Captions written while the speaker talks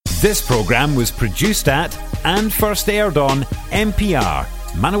This programme was produced at and first aired on MPR,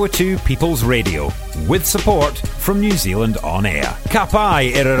 Manawatu People's Radio, with support from New Zealand On Air. Ka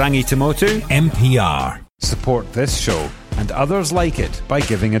pai Irarangi Tamotu, MPR. Support this show and others like it by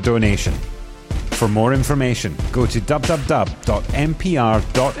giving a donation. For more information, go to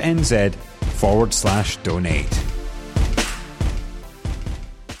www.mpr.nz/donate.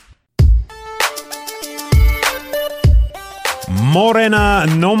 Morena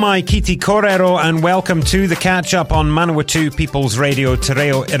no mai kiti korero, and welcome to the Catchup on Manawatu People's Radio, Te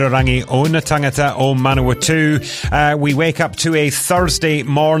Reo Irarangi o na tangata o Manawatu. We wake up to a Thursday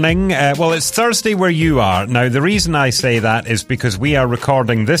morning. Well, it's Thursday where you are. Now, the reason I say that is because we are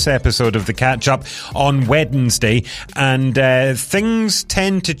recording this episode of the Catchup on Wednesday, and things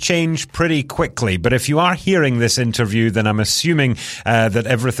tend to change pretty quickly. But if you are hearing this interview, then I'm assuming that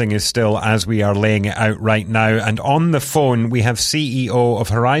everything is still as we are laying it out right now. And on the phone, we have CEO of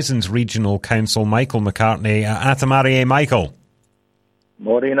Horizons Regional Council, Michael McCartney. Atamarie, Michael.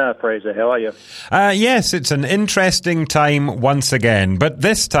 Morena, Fraser, how are you? Yes, it's an interesting time once again, but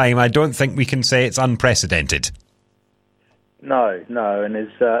this time I don't think we can say it's unprecedented. No, and as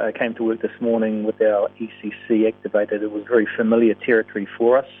I came to work this morning with our ECC activated, it was very familiar territory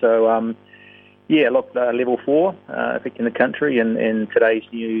for us. So, level 4 affecting the country, and today's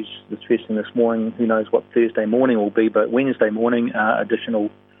news, this first thing this morning, who knows what Thursday morning will be, but Wednesday morning, additional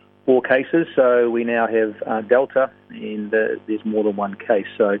 4 cases. So we now have Delta, and there's more than one case.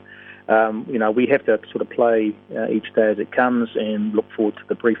 So, we have to sort of play each day as it comes and look forward to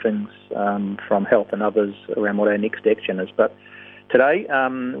the briefings from health and others around what our next action is. But today,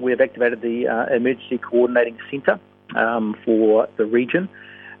 we have activated the Emergency Coordinating Centre for the region.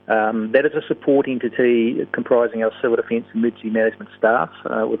 That is a support entity comprising our civil defence emergency management staff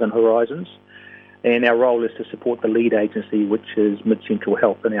within Horizons, and our role is to support the lead agency, which is Mid-Central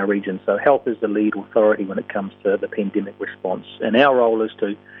Health in our region. So health is the lead authority when it comes to the pandemic response, and our role is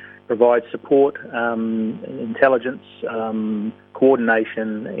to provide support, intelligence,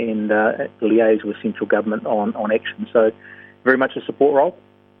 coordination, and liaise with central government on action. So very much a support role.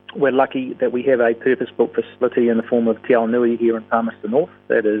 We're lucky that we have a purpose-built facility in the form of Te Aonui here in Palmerston North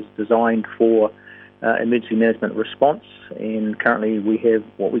that is designed for emergency management response, and currently we have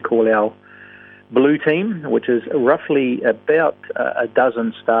what we call our Blue Team, which is roughly about a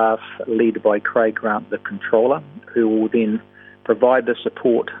dozen staff led by Craig Grant, the controller, who will then provide the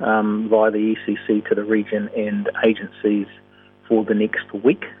support via the ECC to the region and agencies for the next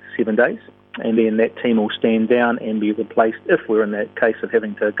week, 7 days. And then that team will stand down and be replaced, if we're in that case of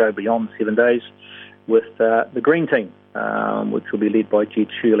having to go beyond 7 days, with the Green Team, which will be led by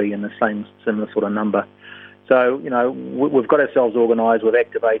Jed Shirley in the same similar sort of number. So, we've got ourselves organised, we've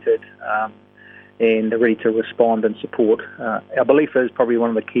activated, and ready to respond and support. Our belief is probably one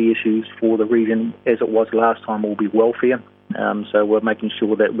of the key issues for the region, as it was last time, will be welfare. So we're making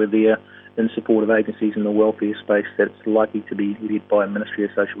sure that we're there in support of agencies in the welfare space that's likely to be led by Ministry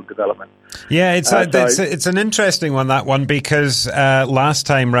of Social Development. Yeah, it's an interesting one, that one, because last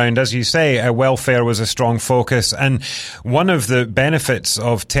time round, as you say, welfare was a strong focus, and one of the benefits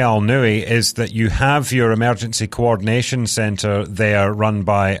of Te Aonui is that you have your emergency coordination centre there run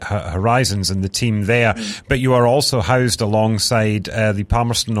by Horizons and the team there, but you are also housed alongside the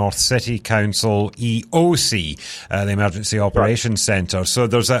Palmerston North City Council EOC, the Emergency Operations Centre. So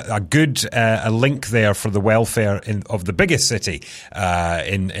there's a good a link there for the welfare of the biggest city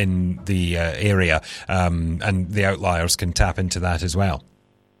in the area, and the outliers can tap into that as well.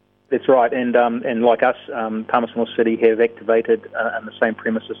 That's right, and like us, Palmerston North City have activated in the same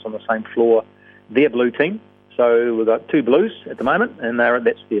premises on the same floor their Blue Team. So we've got 2 Blues at the moment, and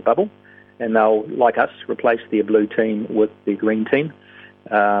that's their bubble, and they'll, like us, replace their Blue Team with their Green Team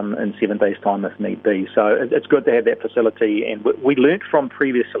in 7 days' time if need be. So it's good to have that facility, and we learnt from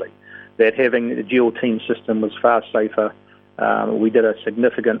previously that having a dual team system was far safer. We did a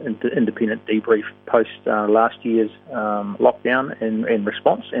significant independent debrief post last year's lockdown and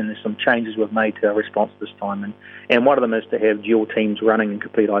response, and there's some changes we've made to our response this time. And one of them is to have dual teams running in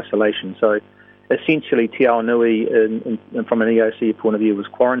complete isolation. So essentially, Te Aonui, from an EOC point of view, was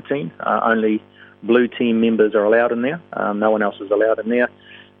quarantined. Only Blue Team members are allowed in there. No one else is allowed in there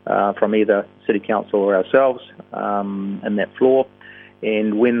from either City Council or ourselves in that floor.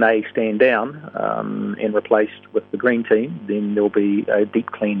 And when they stand down and replaced with the Green Team, then there'll be a deep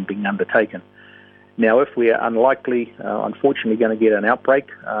clean being undertaken. Now, if we are unfortunately going to get an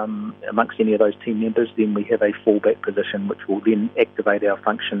outbreak amongst any of those team members, then we have a fallback position, which will then activate our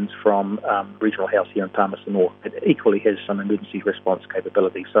functions from Regional House here in Palmerston North. It equally has some emergency response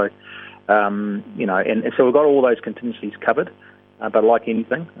capability. So, and so we've got all those contingencies covered. But like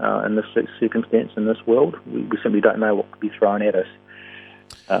anything in this circumstance, in this world, we simply don't know what could be thrown at us.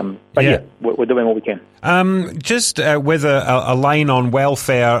 We're doing what we can. Just with a line on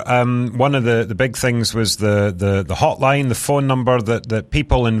welfare, one of the big things was the hotline, the phone number that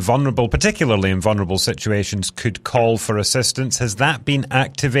people particularly in vulnerable situations, could call for assistance. Has that been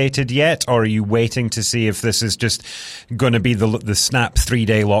activated yet, or are you waiting to see if this is just going to be the snap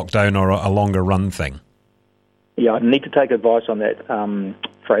 3-day lockdown or a longer run thing? Yeah, I need to take advice on that,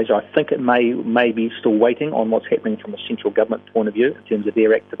 Fraser. I think it may be still waiting on what's happening from a central government point of view in terms of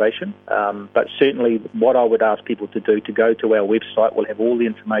their activation. But certainly what I would ask people to do, to go to our website, we'll have all the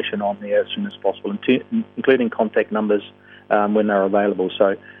information on there as soon as possible, including contact numbers when they're available.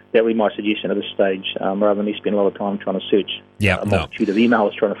 So that would be my suggestion at this stage, rather than me spend a lot of time trying to search a multitude of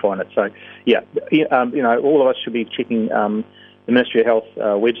emails trying to find it. So, all of us should be checking the Ministry of Health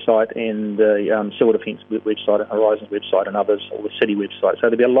website and the Civil Defence website and Horizons website and others, or the city website. So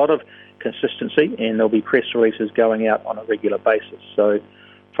there'll be a lot of consistency, and there'll be press releases going out on a regular basis. So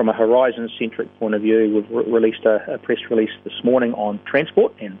from a Horizons-centric point of view, we've released a press release this morning on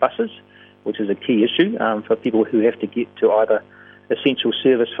transport and buses, which is a key issue for people who have to get to either essential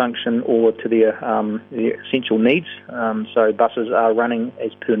service function or to their essential needs. So buses are running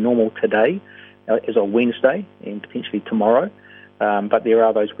as per normal today, as of Wednesday and potentially tomorrow. But there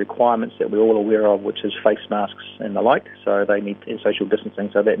are those requirements that we're all aware of, which is face masks and the like. So they need social distancing,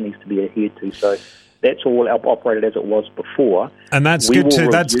 so that needs to be adhered to. So that's all operated as it was before. And that's good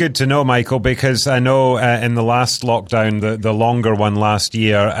to know, Michael, because I know in the last lockdown, the longer one last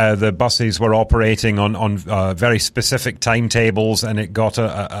year, the buses were operating on very specific timetables, and it got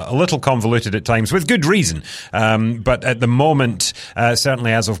a little convoluted at times, with good reason. But at the moment,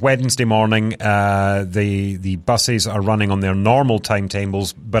 certainly as of Wednesday morning, the buses are running on their normal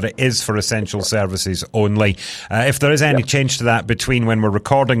timetables, but it is for essential services only. If there is any change to that between when we're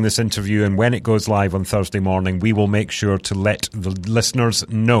recording this interview and when it goes live on Thursday morning, we will make sure to let the listeners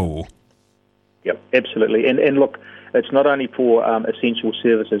know. Yep, absolutely. And look, it's not only for essential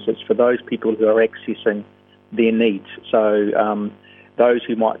services, it's for those people who are accessing their needs. So those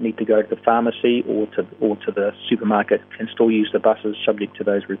who might need to go to the pharmacy or to the supermarket can still use the buses, subject to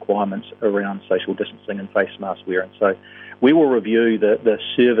those requirements around social distancing and face mask wearing. So we will review the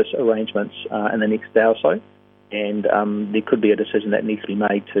service arrangements in the next day or so. And there could be a decision that needs to be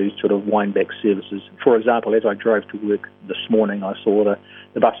made to sort of wind back services. For example, as I drove to work this morning, I saw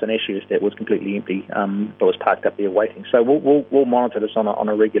the bus in Ashurst that was completely empty, but was parked up there waiting. So we'll monitor this on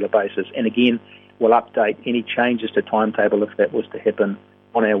a regular basis. And again, we'll update any changes to timetable if that was to happen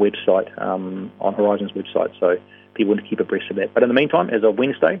on our website, on Horizons website. So people want to keep abreast of that. But in the meantime, as of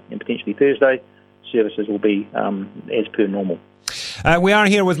Wednesday and potentially Thursday, services will be as per normal. We are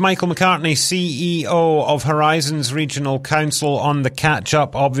here with Michael McCartney, CEO of Horizons Regional Council, on the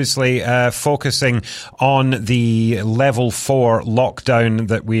Catchup, obviously focusing on the level 4 lockdown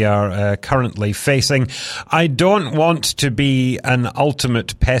that we are currently facing. I don't want to be an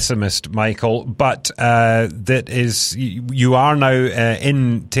ultimate pessimist, Michael, but you are now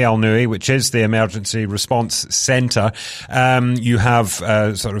in Te Aonui, which is the Emergency Response Centre. You have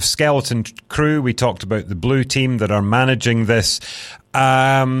a sort of skeleton crew. We talked about the blue team that are managing this.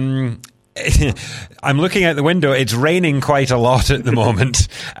 I'm looking out the window. It's raining quite a lot at the moment.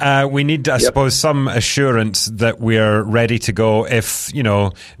 We need, I suppose, some assurance that we're ready to go if,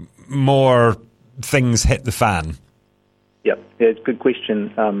 more things hit the fan. Yep, it's a good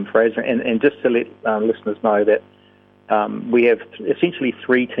question, Fraser. And just to let listeners know that we have essentially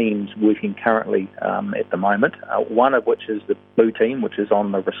 3 teams working currently at the moment, one of which is the blue team, which is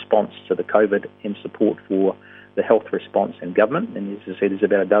on the response to the COVID and support for the health response and government. And as I said, there's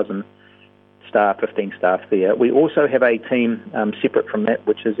about 15 staff there. We also have a team separate from that,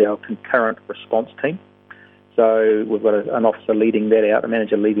 which is our concurrent response team. So we've got an officer leading that out, a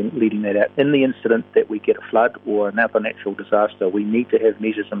manager leading that out. In the incident that we get a flood or another natural disaster, we need to have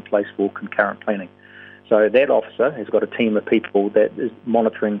measures in place for concurrent planning. So that officer has got a team of people that is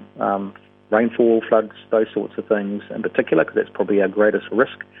monitoring rainfall, floods, those sorts of things in particular, because that's probably our greatest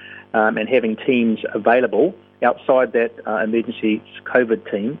risk, and having teams available outside that emergency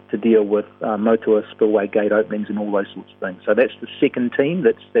COVID team to deal with motor spillway gate openings and all those sorts of things. So that's the second team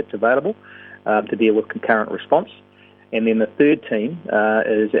that's available to deal with concurrent response. And then the third team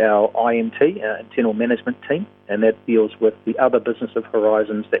is our IMT, internal management team, and that deals with the other business of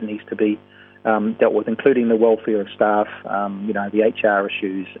Horizons that needs to be dealt with, including the welfare of staff, the HR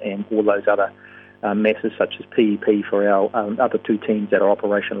issues and all those other matters such as PEP for our other 2 teams that are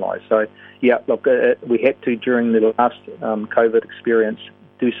operationalised. So, we had to, during the last COVID experience,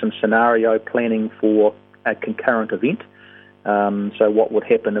 do some scenario planning for a concurrent event. So what would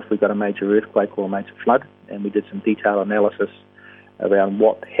happen if we got a major earthquake or a major flood? And we did some detailed analysis around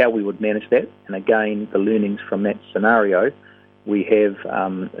how we would manage that. And again, the learnings from that scenario we have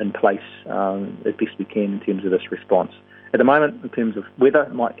in place as best we can in terms of this response. At the moment, in terms of weather,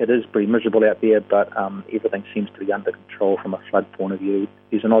 it is pretty miserable out there, but everything seems to be under control from a flood point of view.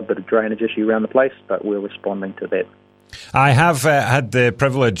 There's an odd bit of drainage issue around the place, but we're responding to that. I have had the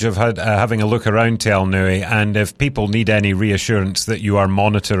privilege of having a look around Te Aonui, and if people need any reassurance that you are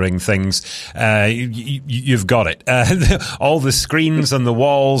monitoring things, you've got it. All the screens on the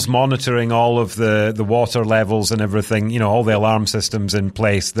walls monitoring all of the water levels and everything, all the alarm systems in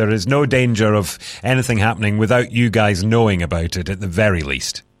place. There is no danger of anything happening without you guys knowing about it at the very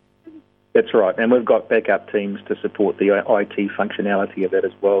least. That's right, and we've got backup teams to support the IT functionality of that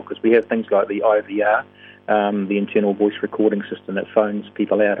as well, because we have things like the IVR, the internal voice recording system that phones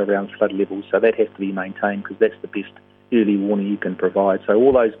people out around flood levels, so that has to be maintained because that's the best early warning you can provide. So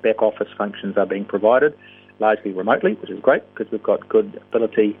all those back office functions are being provided largely remotely, which is great because we've got good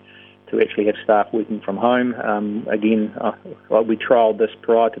ability to actually have staff working from home. We trialled this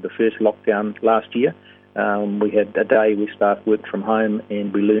prior to the first lockdown last year. We had a day where staff worked from home,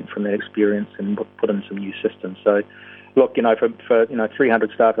 and we learnt from that experience and put in some new systems. So, look, for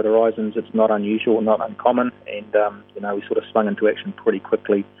 300 staff at Horizons, it's not unusual, not uncommon, and we sort of swung into action pretty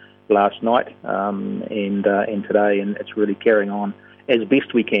quickly last night and today, and it's really carrying on as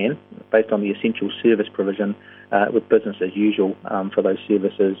best we can based on the essential service provision with business as usual for those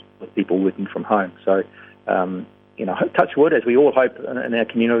services with people working from home. So, touch wood, as we all hope in our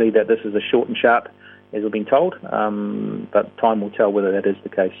community, that this is a short and sharp, as we've been told, but time will tell whether that is the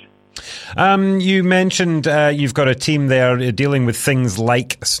case. You mentioned you've got a team there dealing with things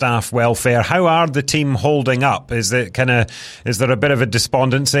like staff welfare. How are the team holding up? Is there a bit of a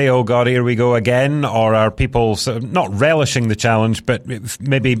despondency? Oh God, here we go again, or are people sort of not relishing the challenge, but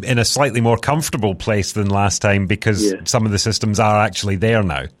maybe in a slightly more comfortable place than last time because some of the systems are actually there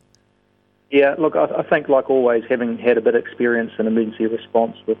now? Yeah, look, I think like always, having had a bit of experience in emergency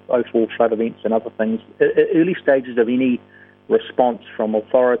response with 04 flood events and other things, at early stages of any response from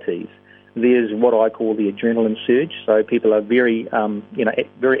authorities, there's what I call the adrenaline surge. So people are very,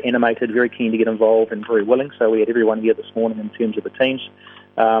 very animated, very keen to get involved and very willing. So we had everyone here this morning in terms of the teams,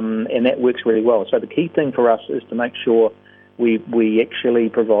 and that works really well. So the key thing for us is to make sure we actually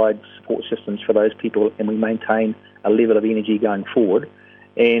provide support systems for those people and we maintain a level of energy going forward.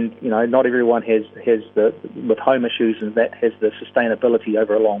 And, not everyone has with home issues and that has the sustainability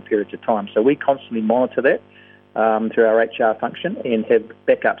over a long period of time. So we constantly monitor that through our HR function and have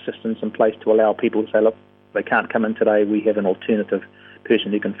backup systems in place to allow people to say, look, they can't come in today, we have an alternative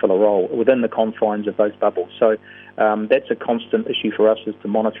person who can fill a role within the confines of those bubbles. So that's a constant issue for us, is to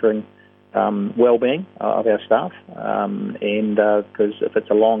monitoring well-being of our staff. Because if it's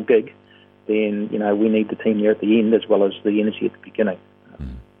a long gig, then, we need the team there at the end as well as the energy at the beginning.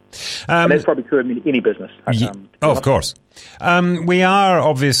 And that's probably true of any business. Of course. We are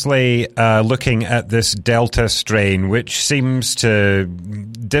obviously looking at this Delta strain, which seems to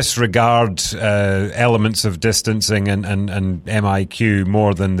disregard elements of distancing and MIQ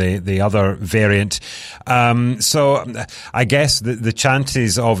more than the other variant. So I guess the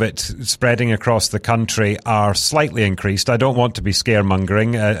chances of it spreading across the country are slightly increased. I don't want to be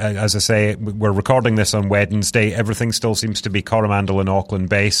scaremongering. As I say, we're recording this on Wednesday. Everything still seems to be Coromandel and Auckland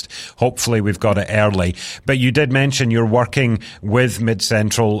based. Hopefully we've got it early. But you did mention you're working with Mid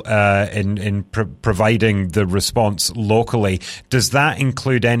Central in providing the response locally. Does that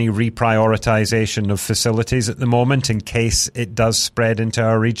include any reprioritisation of facilities at the moment in case it does spread into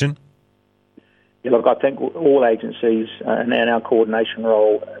our region? Yeah, look, I think all agencies and our coordination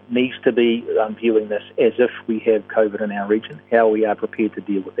role needs to be viewing this as if we have COVID in our region, how we are prepared to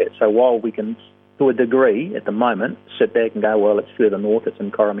deal with that. So while we can, to a degree at the moment, sit back and go, well, it's further north, it's in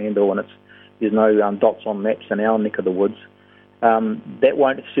Coromandel, and there's no dots on maps in our neck of the woods. That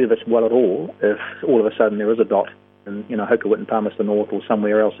won't serve us well at all if all of a sudden there is a dot in Hokowit and Palmerston North or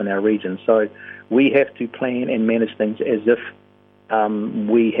somewhere else in our region. So we have to plan and manage things as if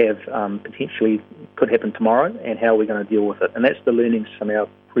we have potentially could happen tomorrow, and how we're going to deal with it. And that's the learnings from our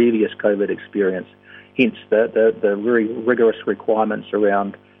previous COVID experience. Hence the very rigorous requirements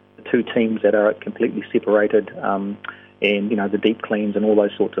around the two teams that are completely separated, and the deep cleans and all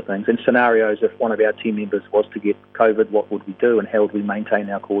those sorts of things. And scenarios, if one of our team members was to get COVID, what would we do and how would we maintain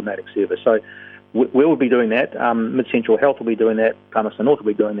our coordinating service? So we will be doing that. Mid Central Health will be doing that. Palmerston North will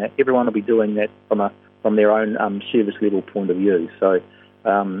be doing that. Everyone will be doing that from their own service level point of view. So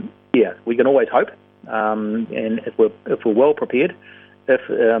we can always hope, and if we're well prepared, if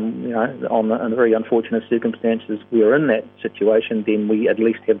in the very unfortunate circumstances we are in that situation, then we at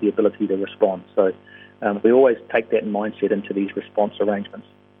least have the ability to respond. So we always take that mindset into these response arrangements.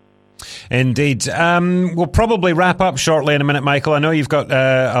 Indeed. We'll probably wrap up shortly in a minute, Michael. I know you've got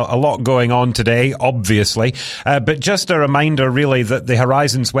a lot going on today, obviously, but just a reminder, really, that the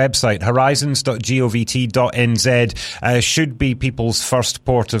Horizons website, horizons.govt.nz, should be people's first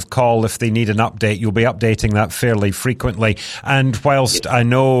port of call if they need an update. You'll be updating that fairly frequently. And whilst I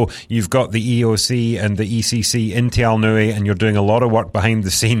know you've got the EOC and the ECC in Te Aonui and you're doing a lot of work behind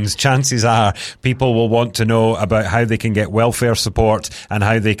the scenes, chances are people will want to know about how they can get welfare support and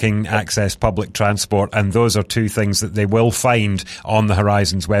how they can access public transport, and those are two things that they will find on the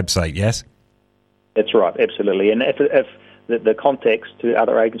Horizons website, yes? That's right, absolutely. And if the contacts to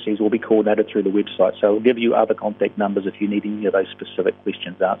other agencies will be coordinated through the website, so we'll give you other contact numbers if you need any of those specific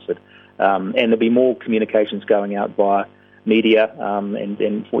questions answered. And there'll be more communications going out via media,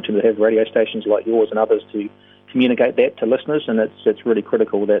 and fortunately to have radio stations like yours and others to communicate that to listeners, and it's really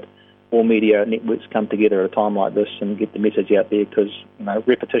critical that all media networks come together at a time like this and get the message out there, because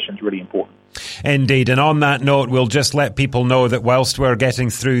repetition is really important. Indeed. And on that note, we'll just let people know that whilst we're getting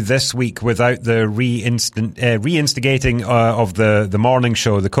through this week without the reinstigating of the morning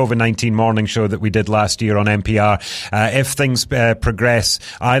show, the COVID-19 morning show that we did last year on NPR, if things progress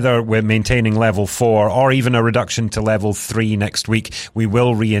either with maintaining level 4 or even a reduction to level 3 next week, we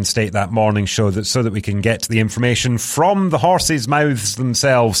will reinstate that morning show so that we can get the information from the horses' mouths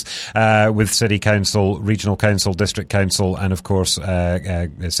themselves, with City Council, Regional Council, District Council and of course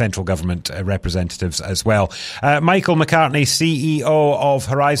central government representatives as well. Michael McCartney, CEO of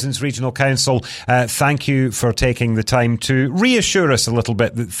Horizons Regional Council, thank you for taking the time to reassure us a little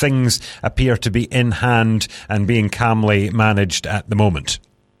bit that things appear to be in hand and being calmly managed at the moment.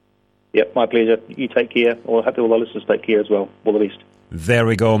 Yep, my pleasure. You take care. I'll have all the listeners take care as well. All the best. There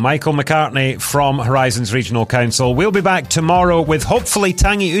we go. Michael McCartney from Horizons Regional Council. We'll be back tomorrow with hopefully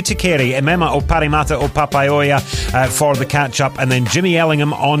Tangi Utikeri, Emema o Parimata o Papaioia for the catch-up, and then Jimmy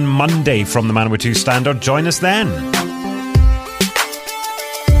Ellingham on Monday from the Manawatu Standard. Join us then.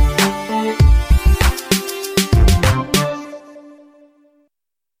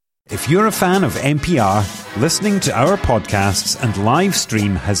 If you're a fan of NPR, listening to our podcasts and live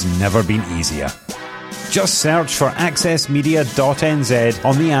stream has never been easier. Just search for accessmedia.nz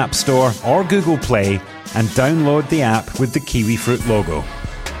on the App Store or Google Play and download the app with the kiwi fruit logo.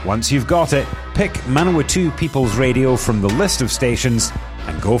 Once you've got it, pick Manawatu People's Radio from the list of stations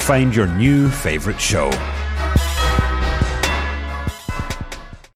and go find your new favourite show.